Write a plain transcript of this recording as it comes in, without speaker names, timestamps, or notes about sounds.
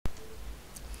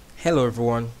Hello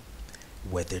everyone,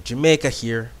 Weather Jamaica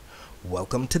here.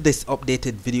 Welcome to this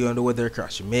updated video on the weather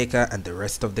across Jamaica and the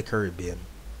rest of the Caribbean.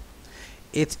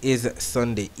 It is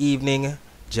Sunday evening,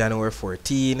 January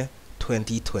 14,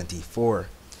 2024.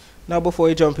 Now before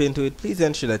we jump into it, please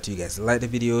ensure that you guys like the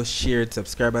video, share it,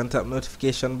 subscribe and tap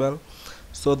notification bell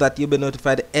so that you'll be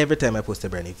notified every time I post a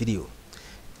brand new video.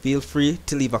 Feel free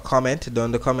to leave a comment down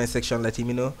in the comment section letting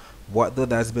me know what the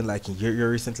weather has been like in your area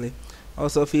recently.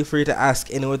 Also, feel free to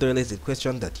ask any weather related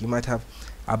question that you might have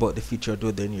about the future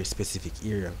weather in your specific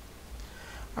area.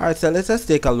 Alright, so let's just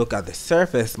take a look at the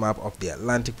surface map of the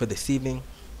Atlantic for this evening.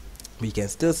 We can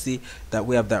still see that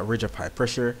we have that ridge of high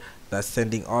pressure that's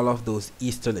sending all of those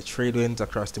easterly trade winds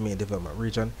across the main development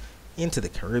region into the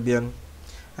Caribbean.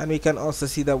 And we can also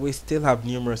see that we still have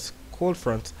numerous cold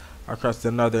fronts across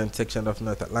the northern section of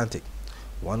North Atlantic.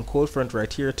 One cold front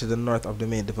right here to the north of the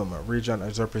main development region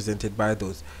is represented by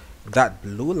that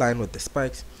blue line with the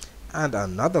spikes, and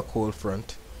another cold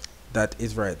front that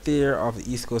is right there off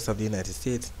the east coast of the United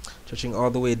States, stretching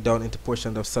all the way down into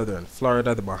portions of southern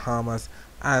Florida, the Bahamas,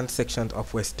 and sections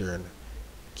of western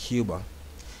Cuba.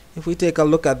 If we take a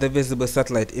look at the visible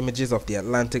satellite images of the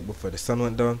Atlantic before the sun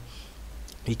went down,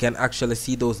 we can actually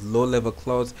see those low-level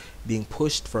clouds being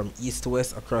pushed from east to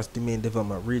west across the main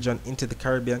development region into the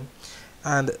Caribbean,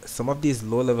 and some of these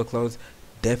low-level clouds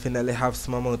definitely have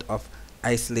some amount of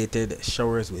isolated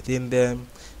showers within them,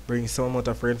 bringing some amount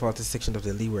of rainfall to sections of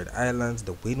the Leeward Islands,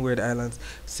 the Windward Islands,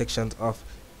 sections of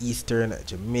eastern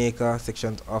Jamaica,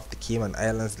 sections of the Cayman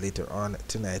Islands later on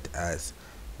tonight as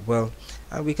well.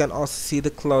 And we can also see the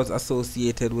clouds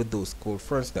associated with those cold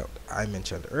fronts that I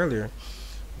mentioned earlier,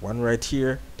 one right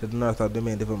here to the north of the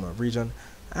main development region,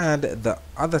 and the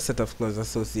other set of clouds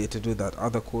associated with that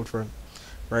other cold front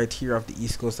right here off the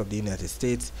east coast of the United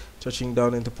States, touching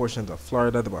down into portions of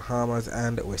Florida, the Bahamas,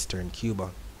 and western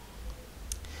Cuba.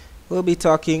 We'll be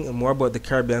talking more about the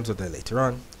Caribbean weather later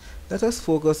on. Let us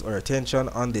focus our attention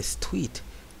on this tweet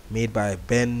made by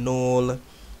Ben Knoll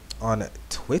on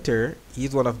Twitter.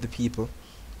 He's one of the people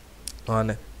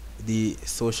on the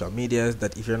social medias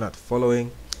that if you're not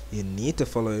following, you need to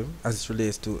follow him as it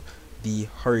relates to the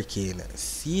hurricane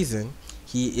season.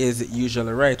 He is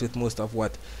usually right with most of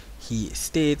what he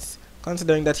states,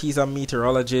 considering that he's a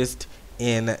meteorologist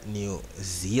in New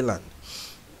Zealand.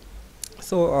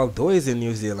 So although he's in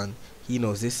New Zealand, he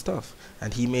knows his stuff,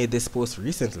 and he made this post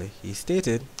recently. He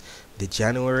stated, the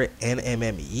January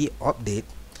NMME update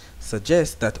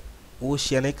suggests that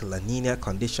oceanic La Nina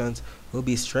conditions will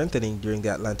be strengthening during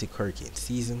the Atlantic hurricane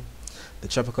season. The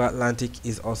tropical Atlantic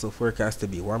is also forecast to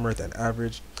be warmer than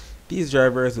average. These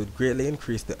drivers would greatly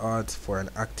increase the odds for an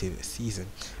active season.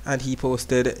 And he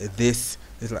posted this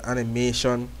little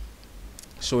animation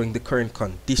showing the current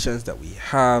conditions that we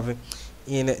have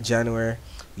in January.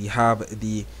 We have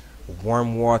the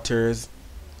warm waters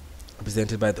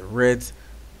represented by the reds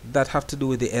that have to do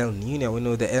with the El Nino. We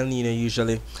know the El Nino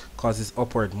usually causes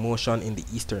upward motion in the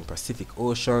eastern Pacific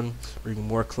Ocean, bringing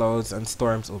more clouds and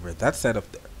storms over that side of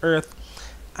the earth,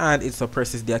 and it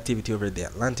suppresses the activity over the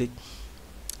Atlantic.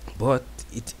 But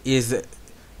it is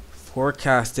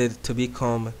forecasted to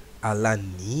become a La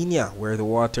Nina, where the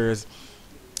waters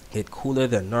get cooler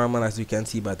than normal, as you can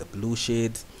see by the blue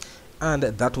shades, and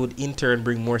that would in turn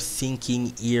bring more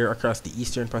sinking air across the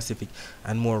eastern Pacific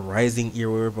and more rising air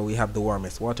wherever we have the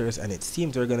warmest waters. And it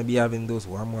seems we're going to be having those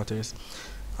warm waters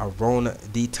around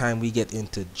the time we get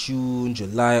into June,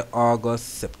 July, August,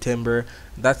 September.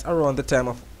 That's around the time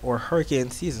of our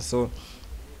hurricane season, so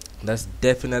that's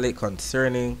definitely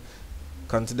concerning,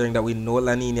 considering that we know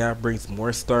La Nina brings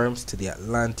more storms to the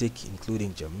Atlantic,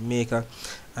 including Jamaica.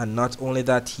 And not only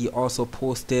that, he also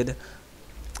posted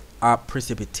a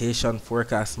precipitation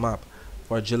forecast map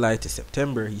for July to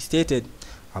September. He stated,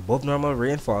 above normal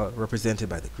rainfall, represented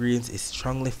by the greens, is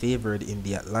strongly favored in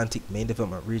the Atlantic main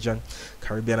development region,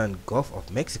 Caribbean, and Gulf of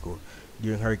Mexico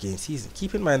during hurricane season.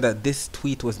 Keep in mind that this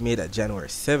tweet was made at January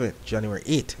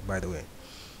 8th, by the way.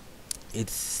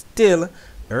 It's still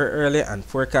very early and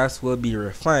forecasts will be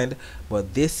refined,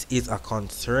 but this is a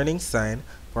concerning sign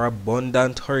for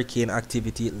abundant hurricane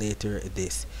activity later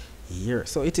this year.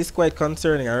 So it is quite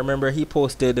concerning. I remember he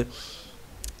posted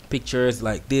pictures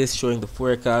like this showing the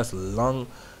forecast long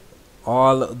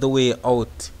all the way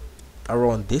out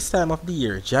around this time of the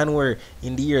year, January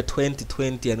in the year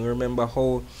 2020, and we remember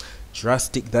how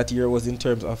drastic that year was in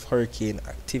terms of hurricane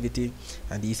activity.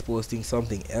 And he's posting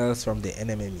something else from the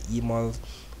NMME models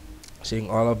showing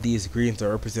all of these greens that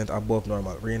represent above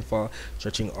normal rainfall,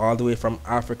 stretching all the way from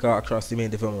Africa across the main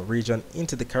development region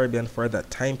into the Caribbean for that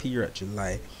time period,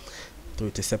 July through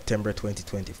to September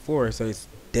 2024. So it's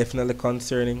definitely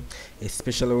concerning,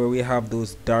 especially where we have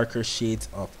those darker shades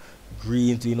of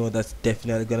greens. We know that's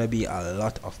definitely going to be a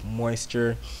lot of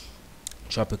moisture,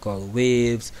 tropical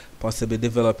waves, possibly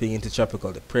developing into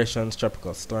tropical depressions,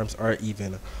 tropical storms, or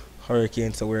even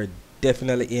hurricanes. So we're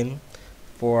definitely in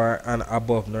for an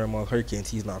above normal hurricane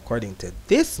season according to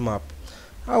this map.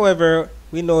 However,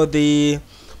 we know the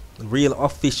real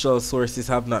official sources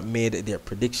have not made their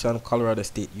prediction. Colorado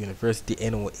State University,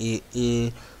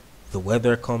 NOAA, the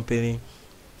weather company.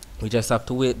 We just have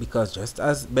to wait because, just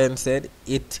as Ben said,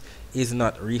 it is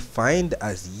not refined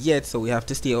as yet. So we have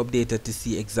to stay updated to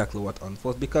see exactly what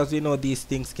unfolds, because we know these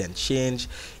things can change.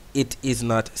 It is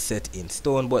not set in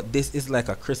stone, but this is like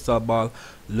a crystal ball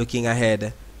looking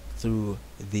ahead through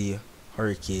the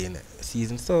hurricane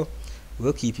season. So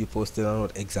we'll keep you posted on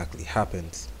what exactly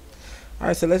happens.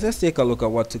 Alright, so let's just take a look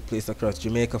at what took place across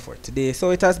Jamaica for today.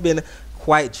 So it has been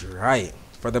quite dry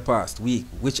for the past week,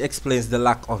 which explains the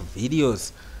lack of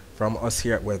videos from us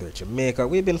here at Weather Jamaica.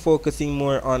 We've been focusing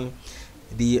more on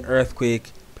the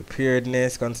earthquake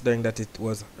preparedness, considering that it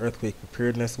was earthquake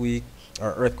preparedness week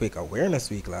or earthquake awareness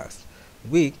week last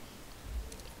week.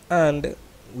 And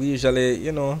we usually,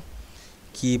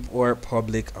 keep our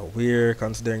public aware,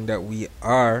 considering that we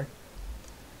are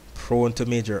prone to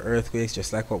major earthquakes,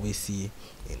 just like what we see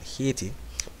in Haiti.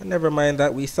 And never mind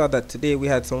that, we saw that today we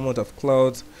had some amount of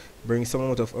clouds bring some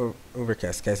amount of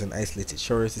overcast skies and isolated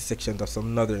showers to sections of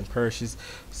some northern parishes.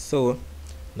 So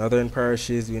northern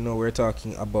parishes, we know we're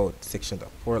talking about sections of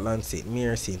Portland, St.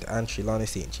 Mary, St. Anne, Trelawney,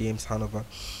 St. James, Hanover.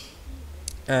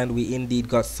 And we indeed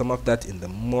got some of that in the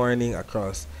morning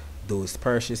across those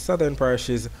parishes. Southern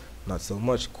parishes, not so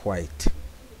much, quite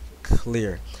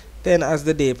clear. Then as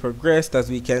the day progressed, as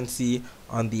we can see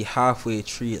on the halfway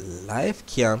tree live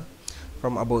cam,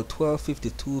 from about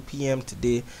 12:52 p.m.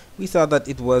 today, we saw that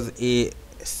it was a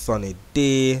sunny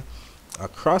day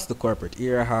across the corporate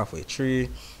area, halfway tree,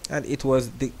 and it was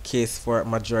the case for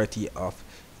majority of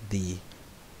the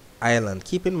island.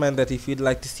 Keep in mind that if you'd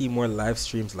like to see more live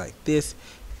streams like this,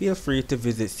 feel free to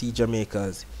visit See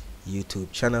Jamaica's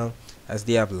YouTube channel, as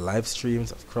they have live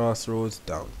streams of Crossroads,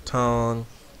 downtown,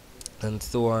 and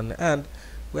so on. And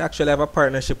we actually have a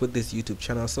partnership with this YouTube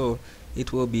channel, so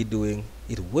it would be doing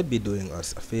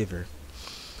us a favor.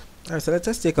 Alright, so let's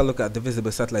just take a look at the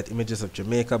visible satellite images of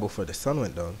Jamaica before the sun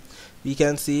went down. We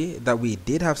can see that we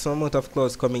did have some amount of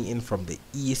clouds coming in from the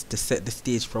east to set the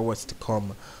stage for what's to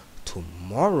come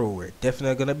tomorrow. We're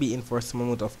definitely going to be in for some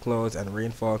amount of clouds and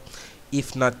rainfall,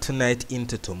 if not tonight,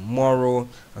 into tomorrow,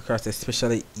 across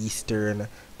especially eastern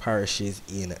parishes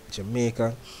in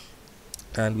Jamaica.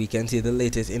 And we can see the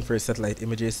latest infrared satellite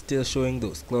images still showing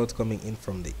those clouds coming in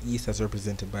from the east, as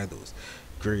represented by those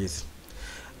grays.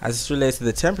 As it relates to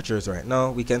the temperatures right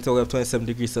now, we can tell we have 27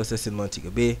 degrees Celsius in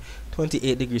Montego Bay,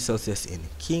 28 degrees Celsius in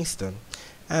Kingston,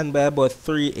 and by about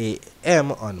 3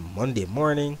 a.m. on Monday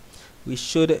morning, we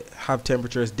should have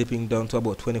temperatures dipping down to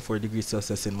about 24 degrees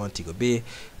Celsius in Montego Bay,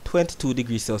 22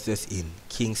 degrees Celsius in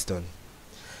Kingston.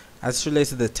 As it relates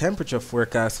to the temperature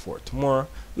forecast for tomorrow,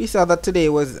 we saw that today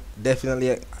was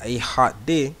definitely a hot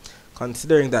day,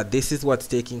 considering that this is what's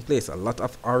taking place. A lot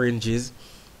of oranges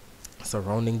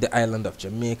surrounding the island of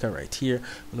Jamaica right here.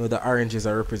 You know, the oranges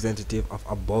are representative of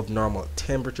above normal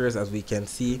temperatures, as we can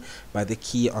see by the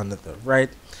key on the right.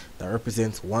 That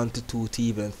represents 1 to 2 to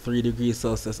even 3 degrees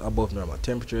Celsius above normal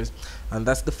temperatures. And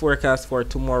that's the forecast for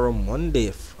tomorrow,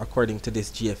 Monday, according to this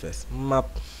GFS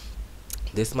map.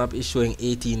 This map is showing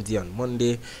 18D on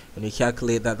Monday. When we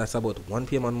calculate that, that's about 1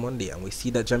 p.m. on Monday, and we see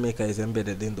that Jamaica is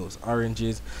embedded in those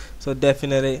oranges. So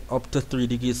definitely up to 3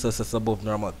 degrees Celsius above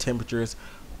normal temperatures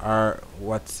are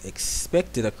what's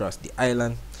expected across the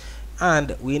island.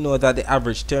 And we know that the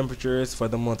average temperatures for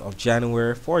the month of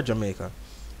January for Jamaica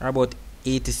are about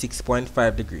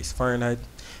 86.5 degrees Fahrenheit.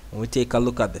 When we take a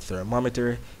look at the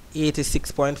thermometer,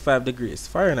 86.5 degrees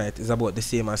Fahrenheit is about the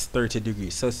same as 30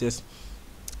 degrees Celsius.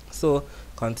 So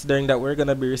considering that we're going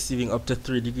to be receiving up to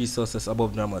 3 degrees Celsius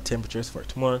above normal temperatures for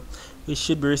tomorrow, we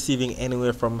should be receiving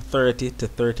anywhere from 30 to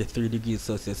 33 degrees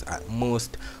Celsius at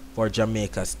most for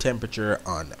Jamaica's temperature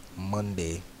on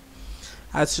Monday.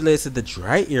 As relates to the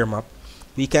dry air map,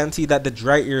 we can see that the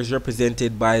dry air is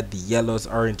represented by the yellows,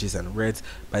 oranges, and reds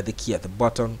by the key at the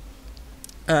bottom.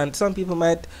 And some people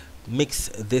might mix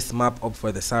this map up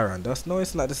for the saran dust. No,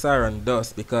 it's not the saran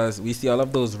dust, because we see all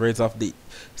of those reds off the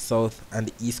south and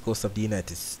the east coast of the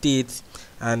United States,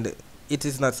 and it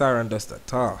is not saran dust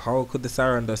at all. How could the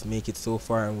saran dust make it so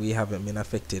far and we haven't been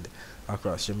affected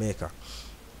across Jamaica?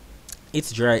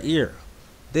 It's dry air.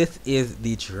 This is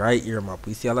the dry air map.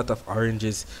 We see a lot of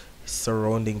oranges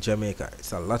surrounding Jamaica.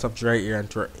 It's a lot of dry air,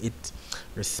 and it's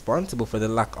responsible for the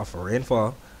lack of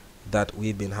rainfall that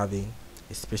we've been having,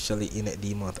 especially in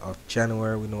the month of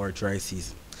January. We know our dry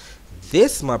season.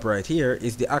 This map right here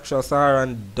is the actual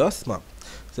Saharan dust map.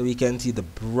 So we can see the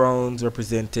browns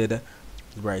represented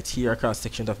right here across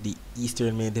sections of the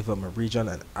Eastern Main Development Region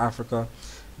and Africa.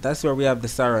 That's where we have the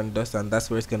Saharan dust, and that's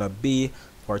where it's going to be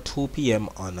for 2 p.m.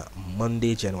 on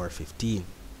Monday, January 15.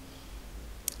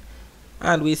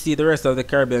 And we see the rest of the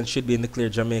Caribbean should be in the clear,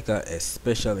 Jamaica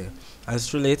especially. As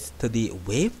it relates to the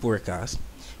wave forecast,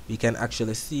 we can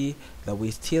actually see that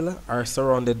we still are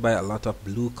surrounded by a lot of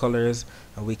blue colors,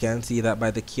 and we can see that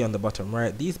by the key on the bottom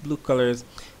right. These blue colors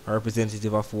are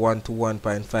representative of 1 to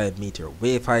 1.5 meter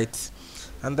wave heights,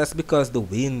 and that's because the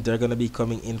winds are going to be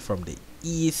coming in from the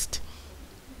east,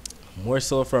 more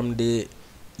so from the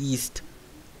east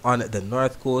on the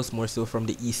north coast, more so from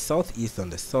the east southeast on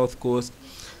the south coast,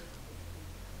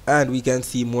 and we can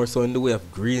see more so in the way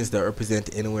of greens that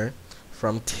represent anywhere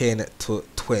from 10 to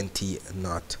 20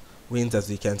 knot winds, as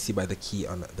we can see by the key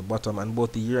on the bottom, and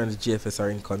both the Euro and the GFS are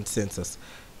in consensus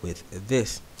with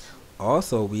this.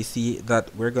 Also, we see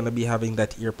that we're going to be having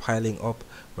that air piling up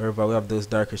wherever we have those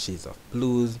darker shades of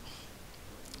blues,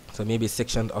 so maybe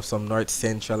section of some north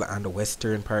central and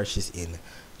western parishes in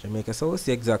Jamaica. So we'll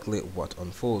see exactly what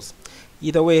unfolds.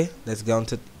 Either way, let's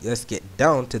get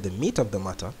down to the meat of the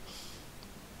matter.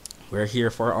 We're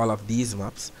here for all of these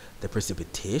maps, the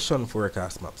precipitation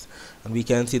forecast maps, and we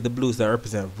can see the blues that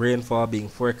represent rainfall being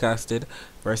forecasted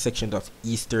for a section of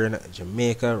eastern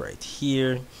Jamaica right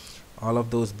here. All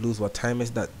of those blues, what time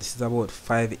is that? This is about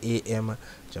 5 a.m.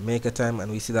 Jamaica time,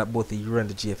 and we see that both the Euro and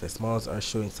the GFS models are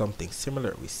showing something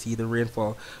similar. We see the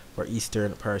rainfall for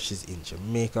eastern parishes in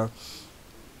Jamaica.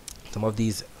 Some of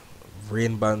these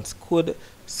rain bands could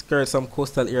skirt some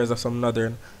coastal areas of some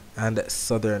northern and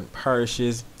southern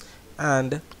parishes,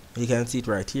 and you can see it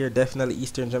right here, definitely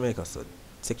eastern Jamaica. So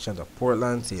sections of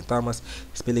Portland, St. Thomas,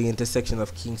 spilling into sections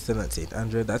of Kingston and St.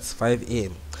 Andrew. That's 5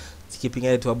 a.m. Skipping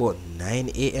ahead to about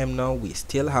 9 a.m. now, we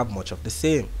still have much of the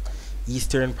same.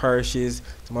 Eastern parishes,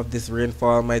 some of this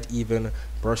rainfall might even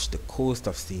brush the coast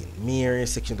of St. Mary,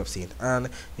 section of St. Anne,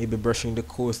 maybe brushing the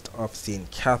coast of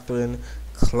St. Catherine,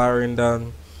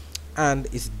 Clarendon, and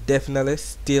it's definitely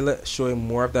still showing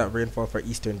more of that rainfall for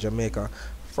eastern Jamaica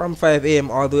from 5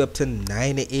 a.m. all the way up to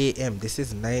 9 a.m. This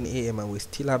is 9 a.m. and we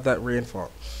still have that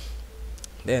rainfall.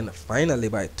 Then finally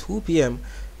by 2 p.m.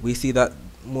 we see that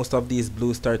most of these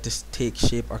blues start to take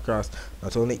shape across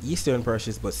not only eastern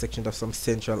parishes but sections of some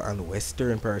central and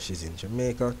western parishes in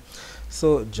Jamaica.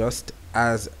 So just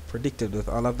as predicted, with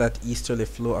all of that easterly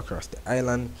flow across the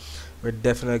island, we're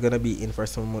definitely going to be in for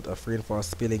some amount of rainfall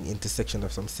spilling into sections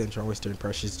of some central and western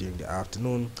parishes during the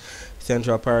afternoon.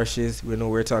 Central parishes, we know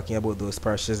we're talking about those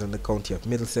parishes in the county of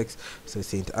Middlesex, so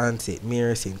St. Anne, St.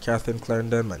 Mary, St. Catherine,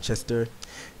 Clarendon, Manchester.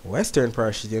 Western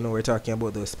parishes, we're talking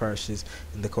about those parishes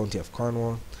in the county of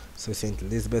Cornwall, so St.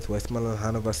 Elizabeth, Westmoreland,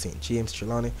 Hanover, St. James,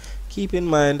 Trelawney. Keep in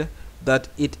mind that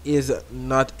it is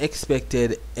not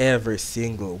expected every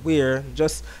single where,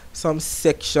 just some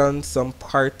sections, some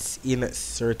parts in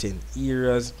certain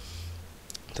areas.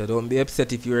 So don't be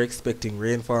upset if you're expecting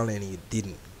rainfall and you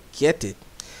didn't get it.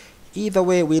 Either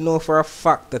way, we know for a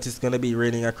fact that it's going to be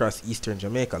raining across eastern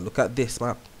Jamaica. Look at this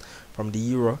map from the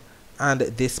Euro and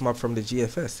this map from the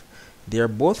GFS. They are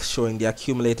both showing the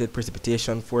accumulated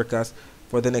precipitation forecast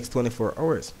for the next 24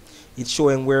 hours. It's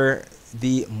showing where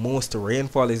the most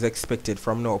rainfall is expected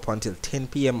from now up until 10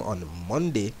 p.m. on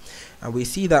Monday, and we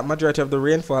see that majority of the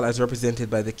rainfall, as represented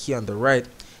by the key on the right,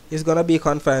 is going to be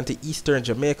confined to eastern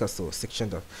Jamaica, so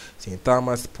sections of St.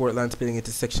 Thomas, Portland, spilling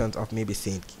into sections of maybe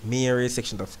St. Mary,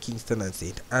 sections of Kingston and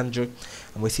St. Andrew,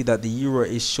 and we see that the Euro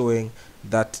is showing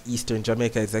that eastern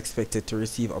Jamaica is expected to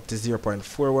receive up to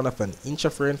 0.41 of an inch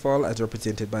of rainfall, as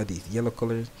represented by these yellow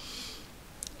colors.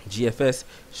 GFS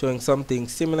showing something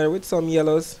similar with some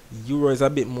yellows. Euro is a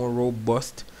bit more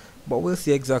robust, but we'll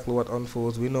see exactly what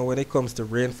unfolds. We know when it comes to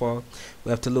rainfall,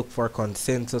 we have to look for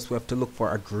consensus, we have to look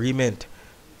for agreement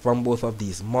from both of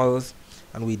these models,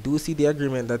 and we do see the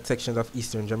agreement that sections of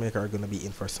eastern Jamaica are going to be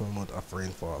in for some amount of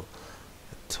rainfall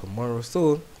tomorrow.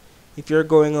 So if you're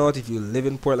going out, if you live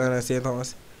in Portland and St.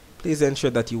 Thomas, please ensure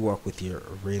that you walk with your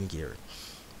rain gear.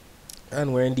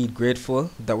 And we're indeed grateful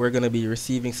that we're going to be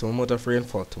receiving some amount of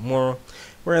rainfall tomorrow.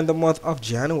 We're in the month of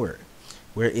January.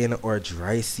 We're in our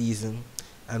dry season,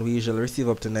 and we usually receive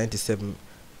up to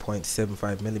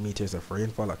 97.75 millimeters of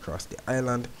rainfall across the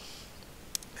island,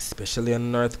 especially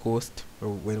on the north coast,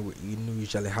 when we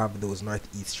usually have those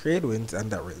northeast trade winds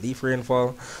and that relief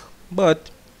rainfall.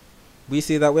 But we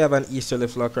see that we have an easterly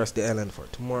flow across the island for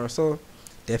tomorrow, so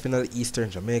definitely eastern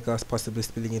Jamaica, possibly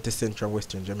spilling into central and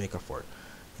western Jamaica for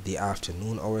the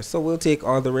afternoon hours. So we'll take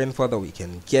all the rainfall that we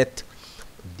can get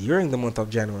during the month of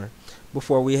January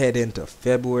before we head into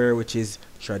February, which is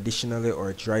traditionally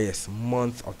our driest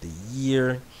month of the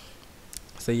year.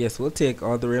 So yes, we'll take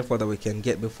all the rainfall that we can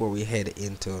get before we head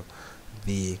into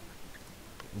the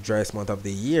driest month of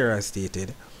the year, as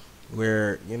stated,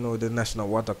 where the National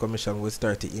Water Commission will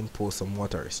start to impose some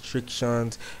water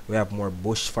restrictions. We have more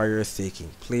bushfires taking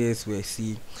place. We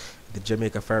see the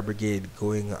Jamaica Fire Brigade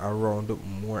going around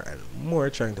more and more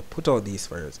trying to put out these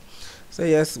fires. So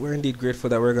yes, we're indeed grateful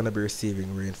that we're going to be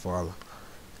receiving rainfall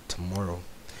tomorrow.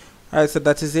 Alright, so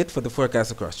that is it for the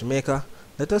forecast across Jamaica.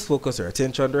 Let us focus our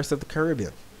attention on the rest of the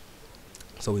Caribbean.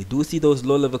 So we do see those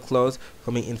low-level clouds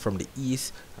coming in from the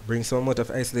east, bring some amount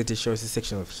of isolated showers to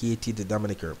section of Haiti, the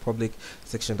Dominican Republic,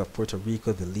 section of Puerto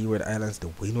Rico, the Leeward Islands, the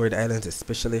Windward Islands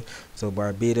especially, so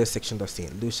Barbados, section of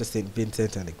St. Lucia, St.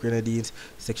 Vincent and the Grenadines,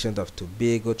 section of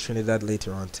Tobago, Trinidad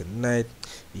later on tonight.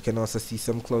 You can also see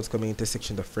some clouds coming into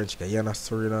section of French Guiana,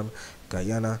 Suriname,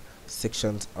 Guyana,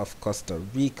 sections of Costa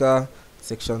Rica,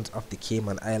 sections of the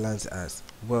Cayman Islands as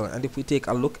well. And if we take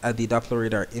a look at the Doppler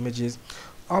radar images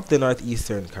of the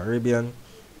northeastern Caribbean,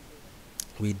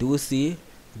 we do see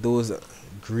those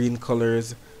green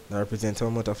colors that represent some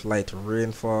amount of light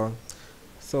rainfall.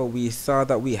 So we saw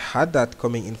that we had that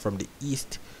coming in from the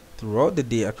east throughout the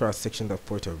day across sections of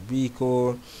Puerto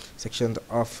Rico, sections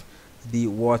of the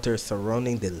water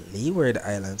surrounding the Leeward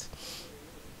Islands,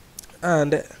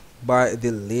 and by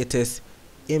the latest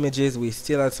images we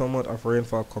still had some amount of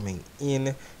rainfall coming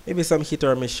in, maybe some hit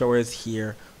or miss showers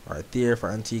here or there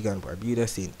for Antigua and Barbuda,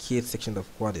 St. Kitts, section of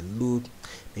Guadeloupe,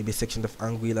 maybe section of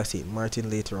Anguilla, St. Martin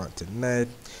later on tonight.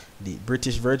 The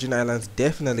British Virgin Islands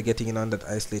definitely getting in on that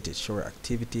isolated shore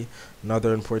activity,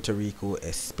 northern Puerto Rico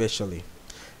especially.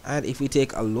 And if we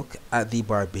take a look at the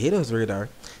Barbados radar,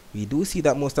 we do see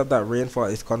that most of that rainfall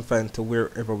is confined to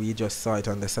wherever we just saw it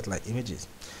on the satellite images.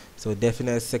 So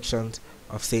definite sections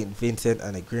of St. Vincent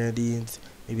and the Grenadines,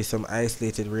 maybe some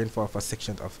isolated rainfall for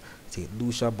sections of St.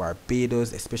 Lucia,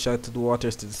 Barbados, especially to the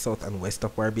waters to the south and west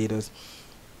of Barbados.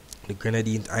 The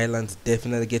Grenadine Islands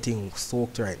definitely getting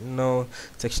soaked right now.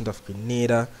 Sections of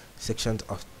Grenada, sections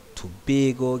of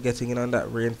Tobago getting in on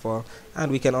that rainfall,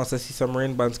 and we can also see some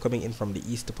rain bands coming in from the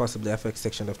east to possibly affect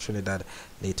section of Trinidad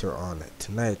later on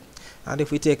tonight. And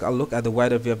if we take a look at the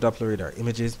wider view of Doppler radar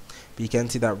images, we can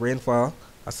see that rainfall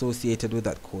associated with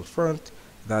that cold front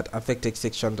that affected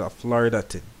sections of Florida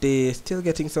today, still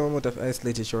getting some amount of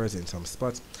isolated showers in some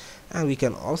spots, and we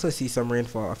can also see some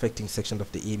rainfall affecting sections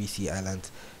of the ABC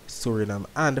Islands, Suriname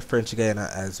and French Guiana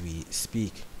as we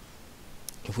speak.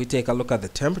 If we take a look at the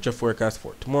temperature forecast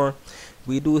for tomorrow,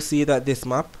 we do see that this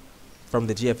map from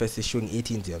the GFS is showing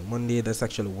 18 on Monday. That's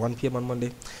actually 1 p.m. on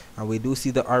Monday, and we do see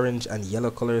the orange and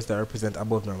yellow colors that represent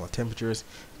above normal temperatures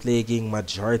plaguing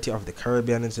majority of the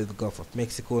Caribbean into the Gulf of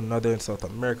Mexico, northern South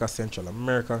America, Central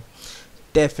America.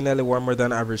 Definitely warmer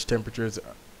than average temperatures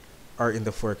are in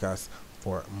the forecast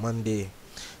for Monday.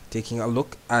 Taking a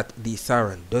look at the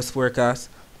Saharan dust forecast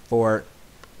for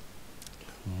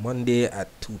Monday at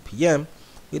 2 p.m.,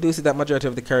 we do see that majority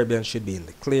of the Caribbean should be in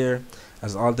the clear,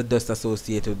 as all the dust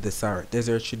associated with the Sahara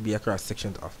Desert should be across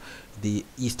sections of the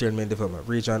Eastern Main Development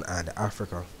Region and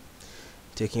Africa.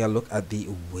 Taking a look at the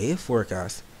wave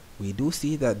forecast, we do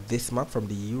see that this map from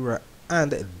the Euro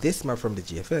and this map from the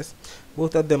GFS,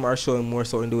 both of them are showing more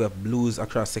so in the way of blues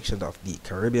across sections of the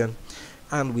Caribbean.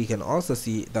 And we can also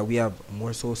see that we have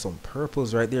more so some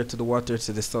purples right there to the water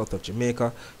to the south of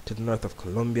Jamaica, to the north of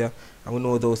Colombia. And we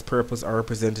know those purples are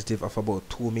representative of about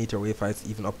 2 meter wave heights,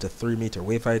 even up to 3 meter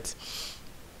wave heights.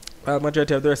 While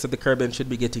majority of the rest of the Caribbean should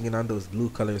be getting in on those blue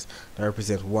colors that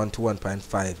represent 1 to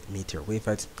 1.5 meter wave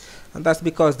heights. And that's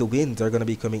because the winds are going to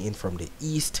be coming in from the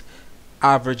east,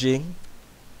 averaging,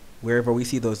 wherever we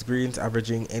see those greens,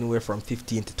 averaging anywhere from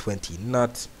 15 to 20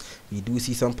 knots. We do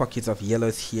see some pockets of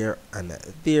yellows here and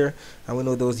there, and we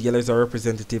know those yellows are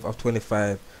representative of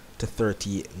 25 to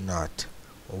 30 knot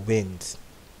winds.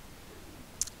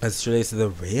 As it relates to the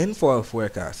rainfall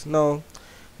forecast, now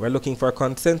we're looking for a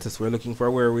consensus. We're looking for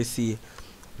where we see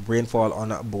rainfall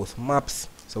on both maps.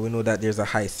 So we know that there's a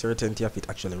high certainty of it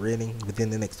actually raining within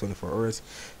the next 24 hours.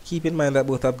 Keep in mind that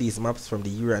both of these maps from the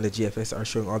Euro and the GFS are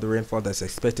showing all the rainfall that's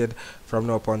expected from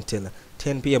now up until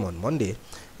 10 p.m. on Monday.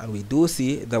 And we do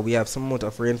see that we have some amount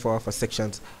of rainfall for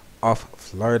sections of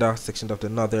Florida, sections of the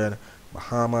northern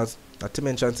Bahamas, not to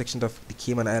mention sections of the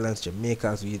Cayman Islands, Jamaica,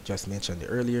 as we just mentioned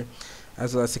earlier,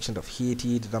 as well as sections of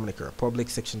Haiti, the Dominican Republic,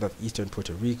 sections of eastern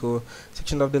Puerto Rico,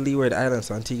 sections of the Leeward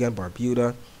Islands, Antigua and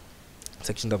Barbuda,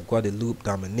 sections of Guadeloupe,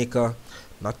 Dominica,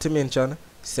 not to mention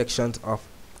sections of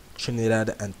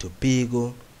Trinidad and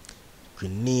Tobago,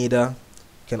 Grenada.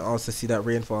 You can also see that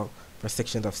rainfall for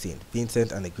sections of St.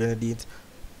 Vincent and the Grenadines,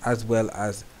 as well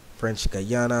as French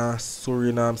Guiana,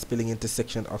 Suriname, spilling into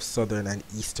sections of southern and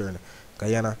eastern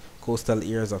Guyana, coastal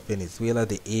areas of Venezuela,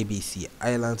 the ABC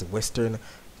Islands, western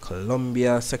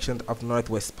Colombia, sections of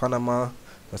northwest Panama,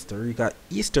 Costa Rica,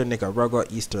 eastern Nicaragua,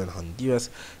 eastern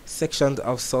Honduras, sections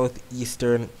of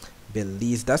southeastern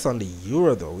Belize. That's on the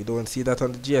Euro though. We don't see that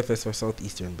on the GFS for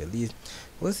southeastern Belize.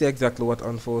 We'll see exactly what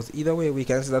unfolds. Either way, we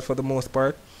can see that for the most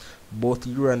part, both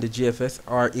Euro and the GFS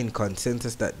are in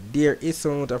consensus that there is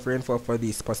some amount of rainfall for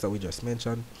these spots that we just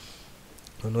mentioned.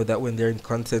 We know that when they're in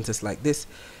consensus like this,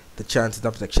 the chances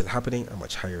of it actually happening are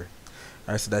much higher.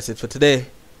 Alright, so that's it for today.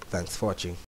 Thanks for watching.